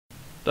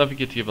Don't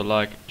forget to give a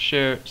like,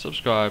 share,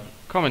 subscribe,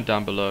 comment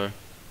down below.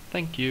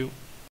 Thank you.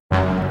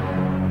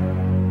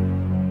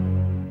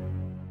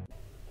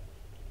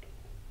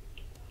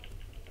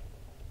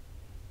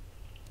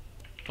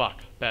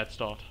 Fuck, bad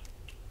start.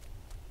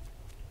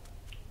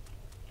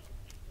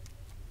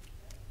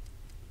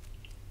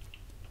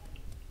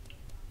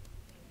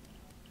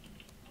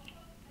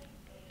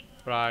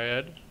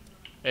 Brian.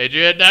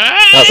 Adrian, no!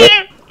 How's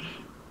it?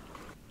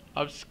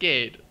 I'm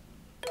scared.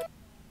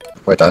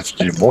 Wait, I have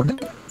to do more?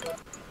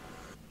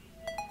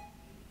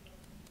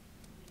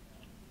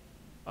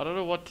 I don't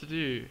know what to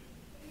do.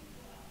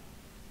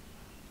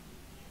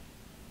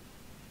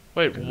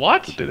 Wait,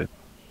 what? Did it.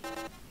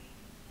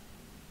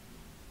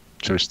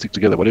 Shall we stick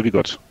together? What have you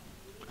got?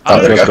 I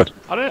there don't, you go.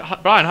 I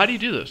don't, Brian, how do you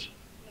do this?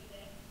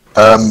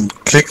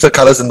 Click the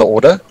colors in the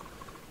order,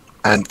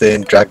 and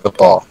then drag the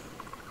bar.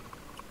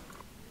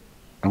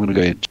 I'm gonna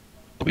go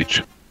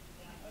beach.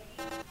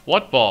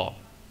 What bar?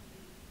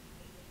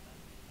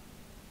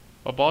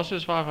 A bar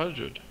says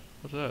 500.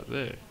 What's that?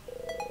 There.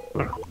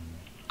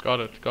 Got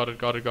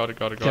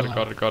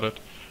it.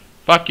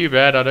 Fuck you,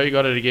 Brad. I know you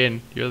got it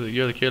again. You're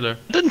the killer.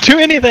 Didn't do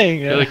anything.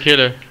 You're the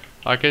killer.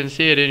 I can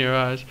see it in your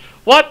eyes.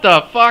 What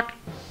the fuck?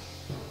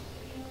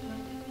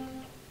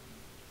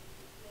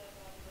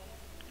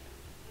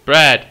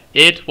 Brad.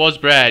 It was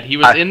Brad. He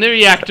was in the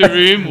reactor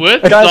room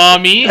with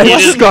Dami. It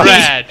is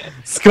Brad.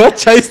 Scott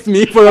chased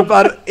me for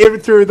about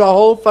through the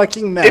whole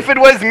fucking map. If it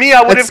was me,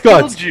 I would have Scott.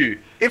 killed you.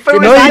 If it You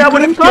was know, me, you I would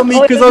couldn't have kill me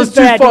because I was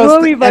too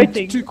fast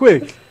and too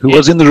quick. Who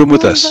was in the room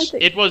with us?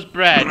 It was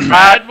Brad.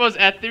 Brad was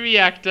at the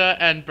reactor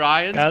and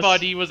Brian's Yes.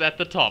 body was at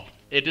the top.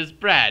 It is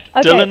Brad.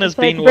 Okay, Dylan has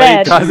so been it's way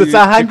Brad. too, Guys, it's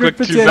too quick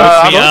to 100%. vote No,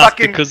 I'm me out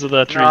fucking- because of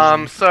that reason. No,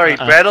 I'm sorry.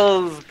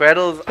 Braddle's.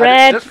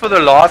 Brad. Just for the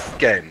last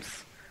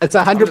games. It's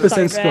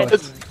 100% Sorry, Brad.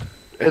 Scott.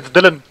 It's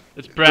Dylan.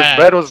 It's Brad.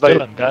 Brad was like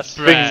Dylan, guys.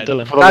 Brad.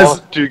 Dylan. for the Guys,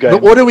 last two the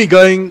games. order we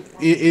going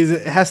is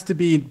it has to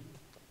be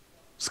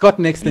Scott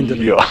next and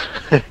Dylan. Yeah.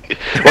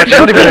 What's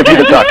not even gonna be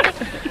the duck?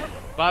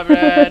 Bye,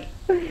 Brad.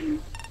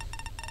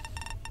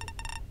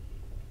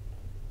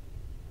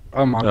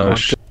 Oh my Oh, god.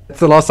 shit. That's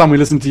the last time we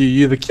listened to you.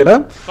 You the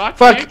killer. Fuck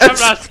Fuck, you. Come,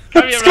 it's- Russ.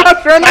 Come here, Scott,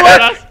 Russ. run Come away. here,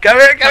 Russ. Come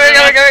here,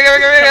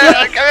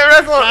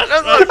 Russell. I'm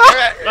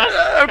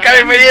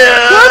coming for you.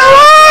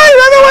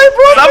 Run away,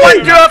 Someone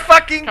do a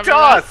fucking Come here,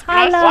 Russ. task.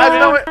 Russ. Why is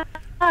no one?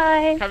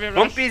 Hi. Come here,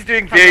 Russ. Wumpy's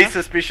doing Come very here.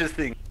 suspicious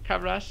things.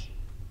 Come, Russ.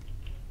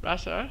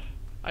 Russell.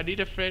 I need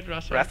a friend,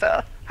 Russell.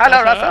 Russell?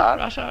 Hello, Russell.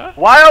 Russell.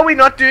 Why are we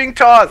not doing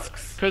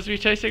tasks? Because we're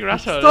chasing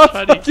Russell. Stop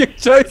That's funny. fucking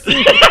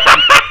chasing.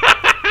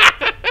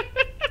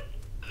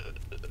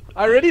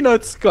 I already know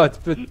it's Scott,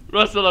 but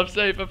Russell, I'm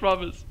safe, I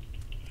promise.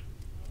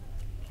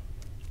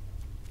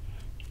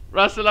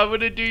 Russell, I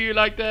wouldn't do you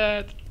like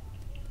that.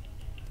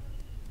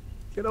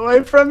 get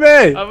away from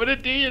me. I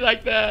wouldn't do you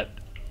like that.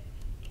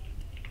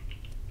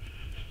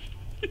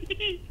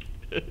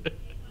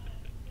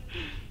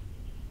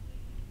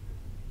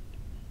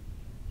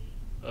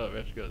 Oh, we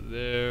have to go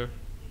there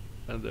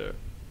and there.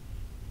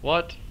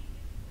 What?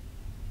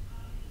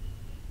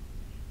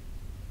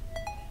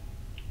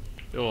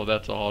 Oh,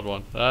 that's a hard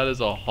one. That is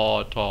a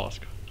hard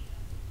task.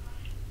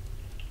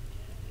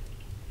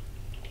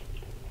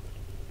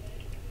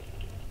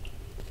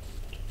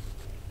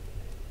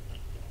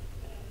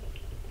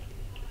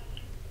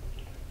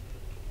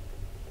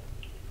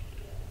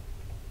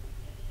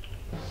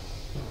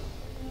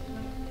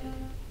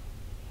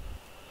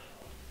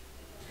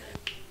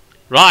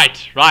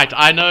 Right,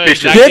 I know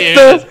exactly Get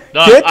who it is. the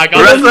No, get I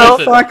got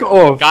the it. fuck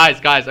off. Guys,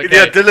 okay.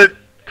 Yeah, Dylan.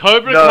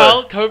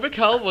 Cobra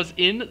Cull was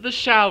in the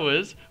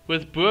showers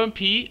with Boomp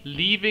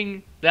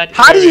leaving that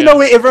How do you area. know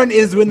where everyone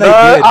is when they No,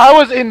 get? I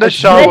was in the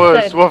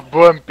showers Listen. with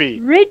Bumpy.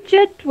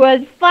 Richard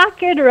was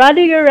fucking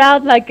running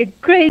around like a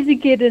crazy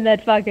kid in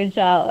that fucking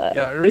shower.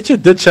 Yeah,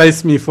 Richard did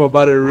chase me for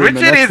about a room, and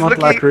Richard that's is not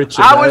looking. like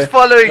Richard. I was eh?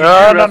 following you.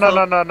 No,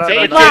 Russell.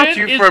 Adrian Protect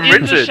you is from in the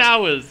Richard.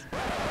 showers.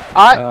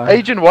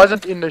 Agent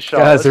wasn't in the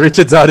showers. Guys,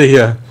 Richard's out of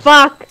here.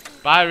 Fuck.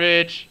 Bye,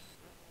 Rich.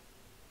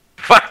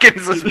 Fucking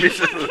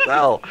suspicious as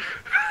hell.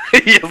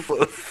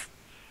 Jesus.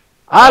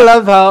 I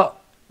love how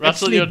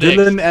Russell, actually you're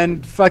Dylan next.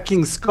 and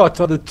fucking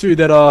Scott are the two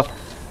that are.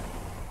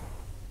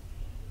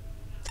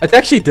 It's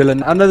actually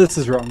Dylan. I know this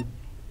is wrong.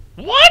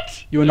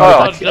 What? You know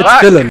Oh, that. It's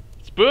fuck. Dylan.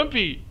 It's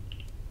Boompy.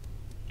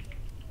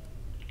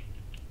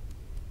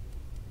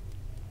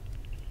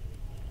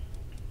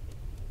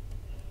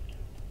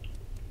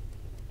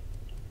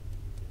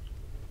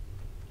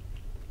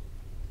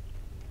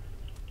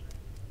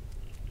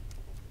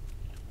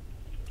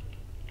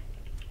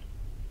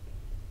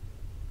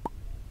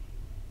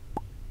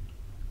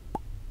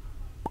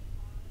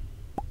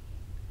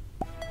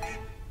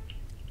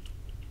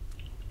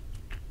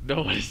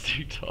 No one is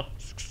doing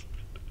tasks.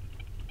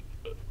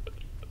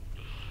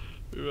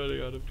 We're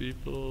running out of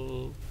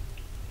people.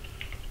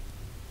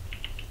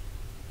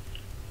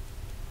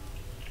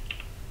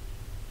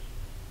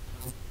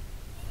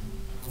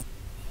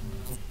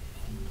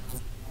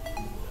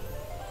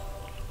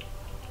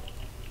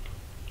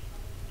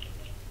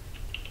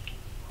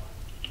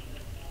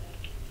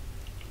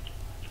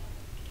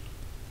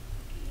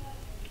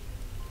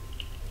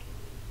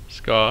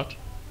 Scott.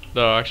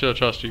 No, actually I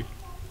trust you.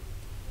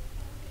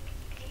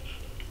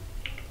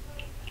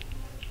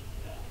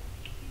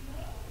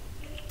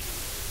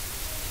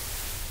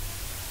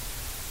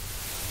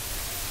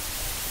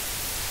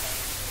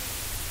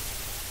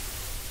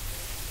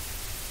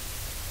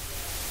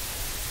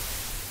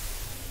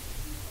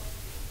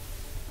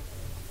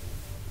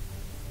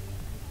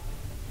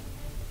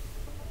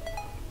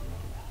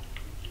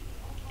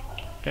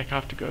 Heck, I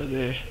have to go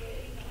there.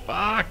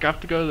 Fuck, I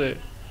have to go there.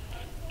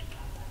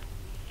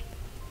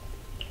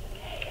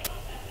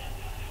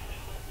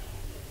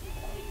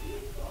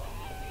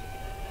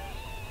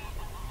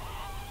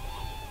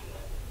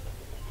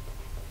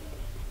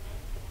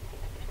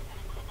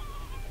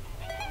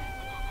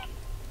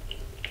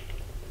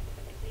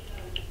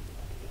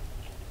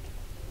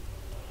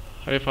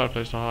 I need to find a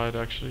place to hide,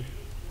 actually.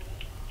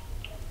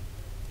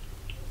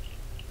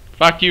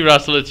 Fuck you,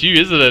 Russell, it's you,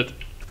 isn't it?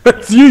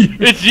 It's you.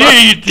 It's you,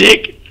 you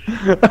dick!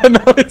 I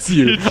know it's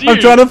you. It's I'm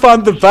you. trying to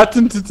find the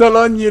button to tell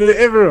on you to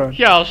everyone.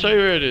 Yeah, I'll show you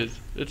where it is.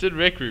 It's in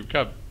Rec Room,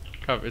 come.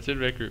 Come, it's in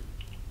Rec Room.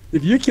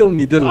 If you kill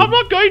me, Dylan. I'm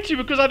not going to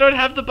because I don't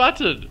have the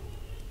button.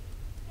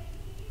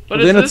 But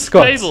Well, then it's it's this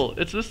Scott's. table.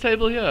 It's this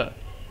table here.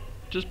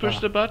 Just push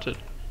the button.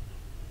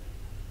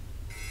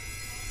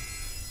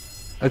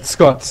 It's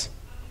Scott.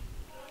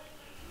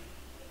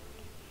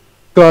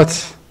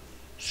 Scott.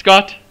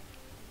 Scott.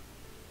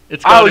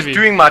 It's I gotta was be.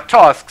 doing my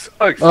tasks.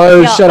 Oh, Oh,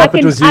 Yeah, shut I up!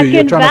 can, It was you. I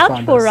You're can trying to vouch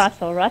find for us.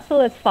 Russell.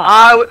 Russell is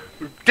fine.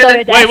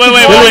 Dylan, Wait,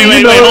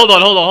 you know-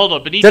 hold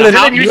on. Benita, Dylan,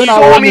 how Dylan, you you and I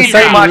saw were in me the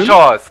same doing my room.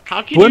 task.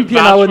 How can you Wimpy and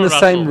I vouch were in for the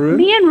same Russell? room.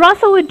 Me and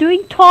Russell were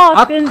doing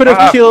tasks. I and could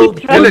have killed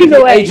keep running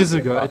Wimpy away. ages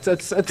ago. It's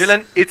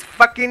Dylan, it's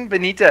fucking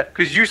Benita,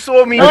 because you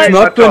saw me It's doing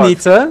not my task.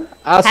 Benita.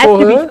 I Has saw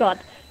to be her. Scott.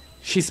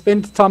 She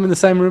spent time in the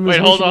same room Wait,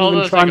 as me. hold She on, hold didn't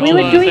on a even try and second. We kill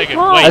were hold me. on a doing second.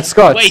 tasks. Wait, It's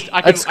Scott. wait,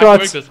 I can It's Scott.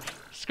 work this.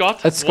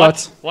 Scott, It's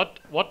Scott.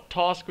 What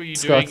task were you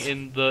Scott.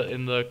 doing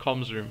in the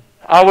comms room?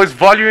 I was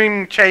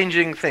volume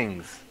changing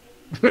things.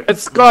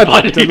 It's Scott.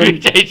 Why did you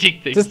Dylan.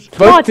 changing things? Just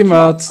vote him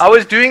out. I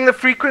was doing the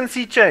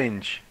frequency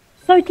change.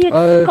 So did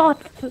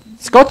Scott.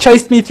 Scott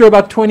chased me through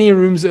about 20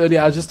 rooms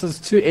earlier. I just was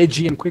too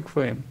edgy and quick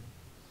for him.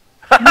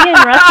 Me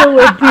and Russell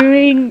were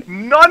doing.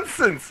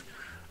 Nonsense.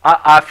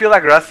 I feel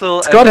like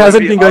Russell. Scott and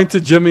hasn't Wimpy been are- going to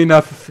gym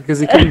enough because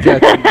he couldn't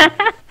catch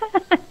me.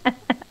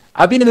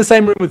 I've been in the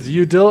same room with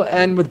you, Dill,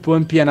 and with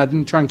Wimpy, and I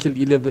didn't try and kill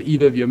either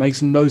of you. It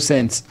makes no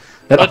sense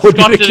that But I would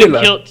be Scott the didn't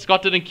killer. kill.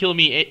 Scott didn't kill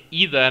me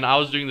either, and I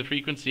was doing the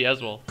frequency as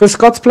well. Because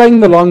Scott's playing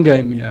the long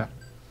game, yeah.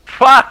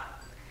 Fuck.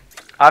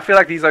 I feel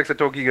like these likes are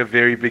talking a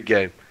very big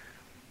game.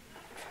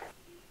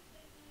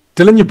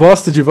 Dylan, you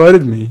bastard, you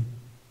voted me.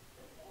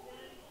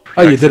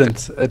 Oh, you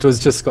didn't. It was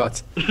just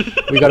Scott.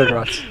 We got it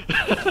right.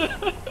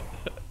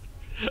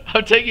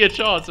 I'm taking a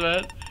chance,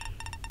 man.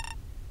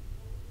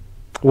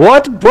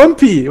 What?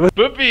 Bumpy?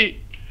 Boopy!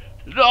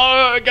 No,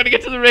 I gotta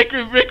get to the rec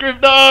room.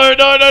 No,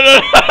 no, no, no, no,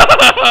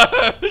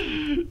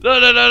 no,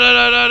 no, no,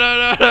 no, no,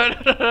 no, no,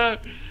 no, no.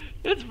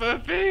 It's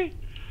Boopy.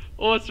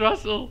 Oh, it's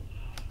Russell.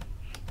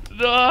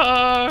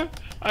 No,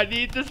 I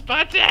need this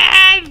button.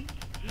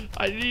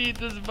 I need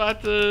this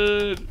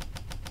button.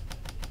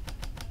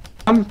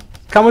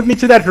 Come with me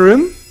to that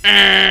room.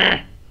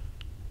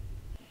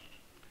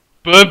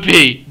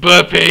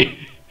 Boopy.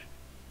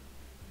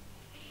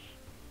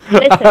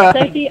 Listen,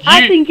 Sophie,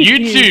 I think it's you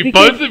two,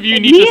 because both of you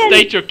need me to and-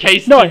 state your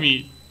case No. to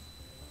me.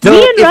 Dylan,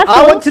 Me and if Russell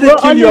I wanted to were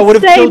kill on you, I the would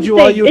have same killed you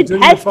while thing. you were It doing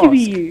the has to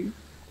be task. you.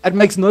 It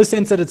makes no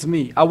sense that it's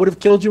me. I would have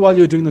killed you while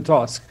you were doing the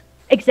task.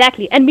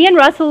 Exactly. And me and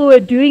Russell were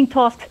doing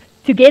tasks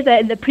together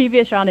in the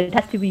previous round. It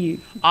has to be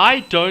you.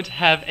 I don't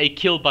have a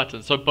kill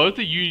button, so both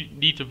of you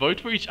need to vote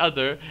for each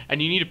other,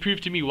 and you need to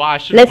prove to me why I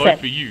shouldn't Listen. vote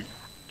for you.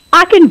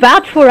 I can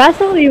vouch for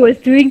Russell. He was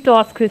doing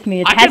tasks with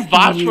me. It I has can to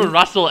vouch be for you.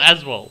 Russell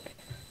as well.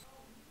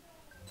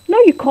 No,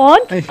 you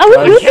can't. Hey, I was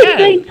guys. with you can.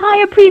 the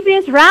entire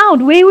previous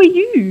round. Where were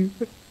you?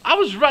 I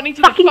was running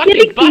to the Fucking fucking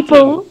killing button.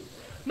 people.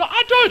 No,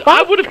 I don't.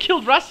 I would have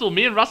killed Russell.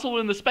 Me and Russell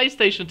were in the space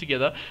station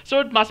together, so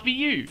it must be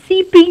you.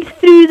 Seeping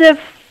through the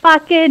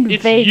fucking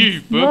It's vents.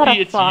 you, Not a Boopy,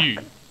 it's fuck. you.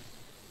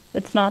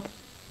 It's not.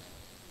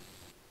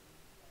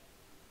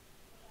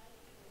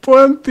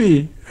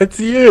 Bumpy, it's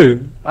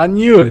you. I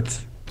knew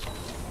it.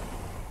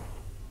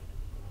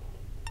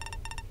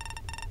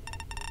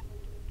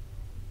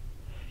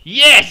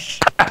 Yes!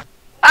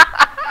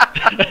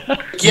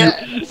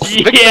 Yeah.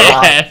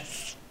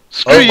 Yes!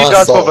 Screw Oh you my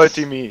guys for soul.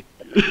 voting me.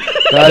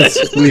 Guys,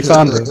 we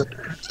found it.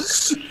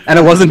 And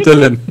it wasn't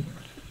Dylan.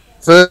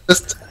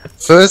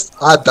 First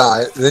I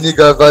die, then you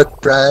go vote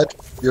Brad,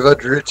 you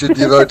vote Richard,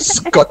 you vote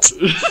Scott.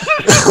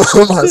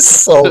 Oh my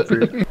soul,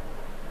 dude.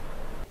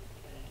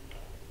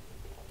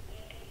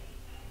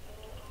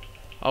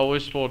 I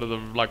always thought of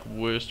the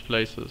worst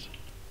places.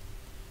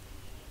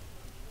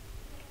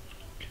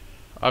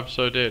 I'm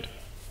so dead.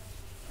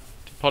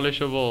 To polish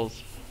your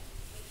walls.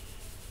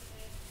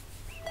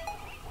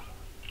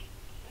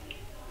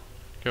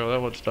 Okay, well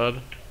that one's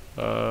done.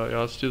 Yeah,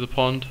 let's do the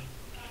pond.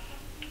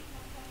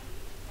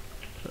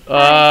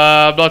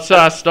 Not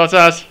sus, not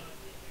sus.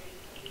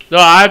 No,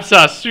 I'm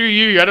sus. Screw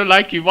you, I don't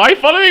like you. Why are you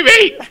following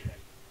me?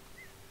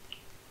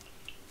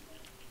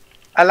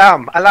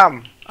 Alarm,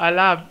 alarm,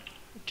 Alarm.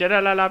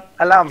 General alarm.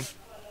 alarm.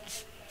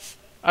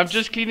 I'm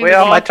just cleaning Where the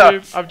are my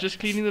bathroom. I'm just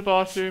cleaning the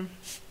bathroom.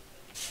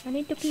 I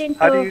need to clean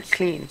How do too. you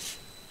clean?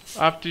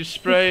 I have to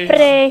spray.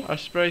 Spray. I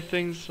spray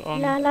things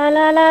on. La la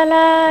la la la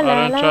I la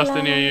don't la trust la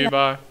any of la you. la.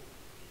 Bye.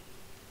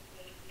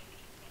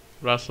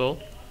 Russell.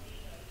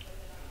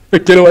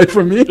 Get away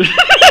from me.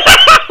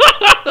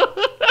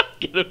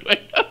 Get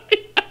away from me.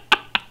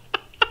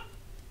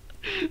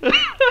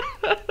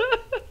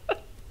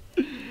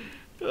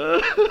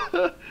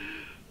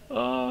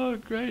 Oh,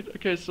 great.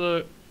 Okay,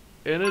 so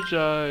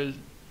energize,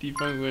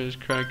 defunct winds,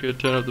 cranker,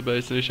 turn up the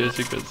bass, initiate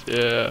sequence.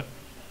 Yeah.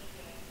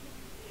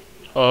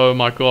 Oh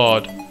my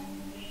god.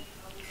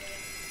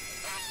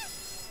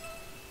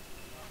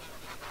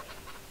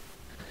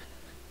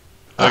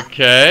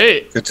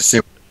 Okay, Good to see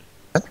you.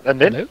 And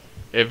then?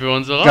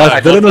 everyone's alive.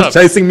 Guys, Dylan What's was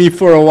up? chasing me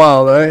for a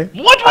while, eh?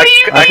 What do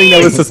you I think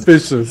that was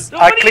suspicious.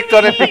 I clicked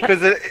on it because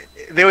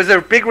there was a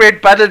big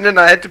red button and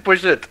I had to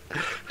push it.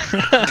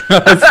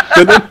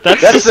 Dylan,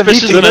 That's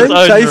suspicious in its Dylan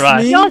own chased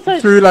right. me Yeah, so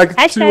through like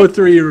hashtag- 2 or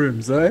 3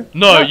 rooms, eh?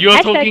 No, you're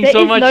Hashtag talking there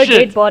so is much no shit.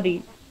 dead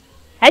body.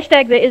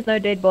 Hashtag there is no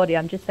dead body.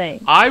 I'm just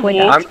saying. I Point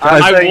walked- out.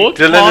 I'm I saying walked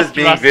Dylan past is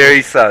being Russell.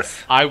 very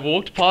sus. I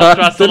walked past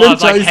Russell, I Dylan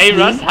was like, chased hey me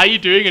Russ, how you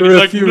doing? And through he's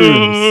a like, few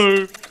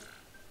no.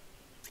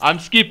 I'm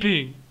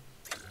skipping.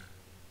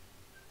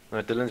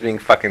 No, Dylan's being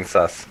fucking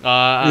sus. Yeah.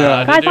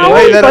 I Guys, didn't do how it.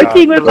 are we that-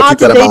 voting let's without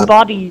keep a that in dead mind.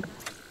 body?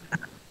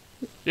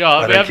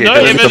 Yeah, we don't have care. no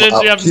Dylan, evidence.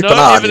 We have keep no an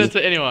eye on evidence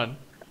you. to anyone.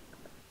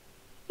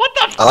 What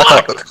the I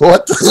like fuck? that.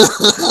 What?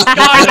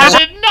 Guys, I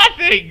did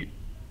nothing!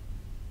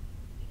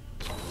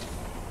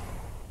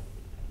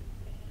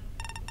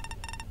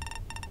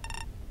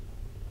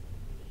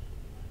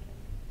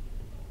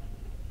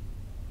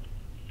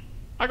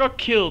 I got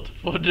killed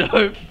for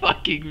no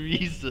fucking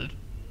reason.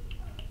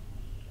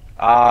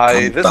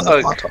 I'm This done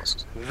with my oak.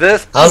 task.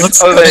 This How's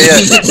puss it over here.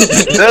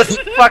 going? This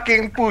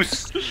fucking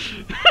puss.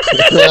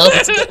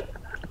 How's it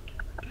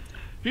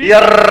going?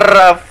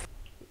 Yarra.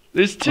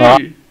 There's two.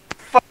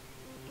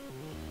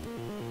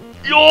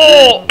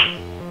 Yo!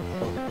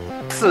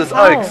 This is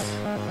Oh. oaks.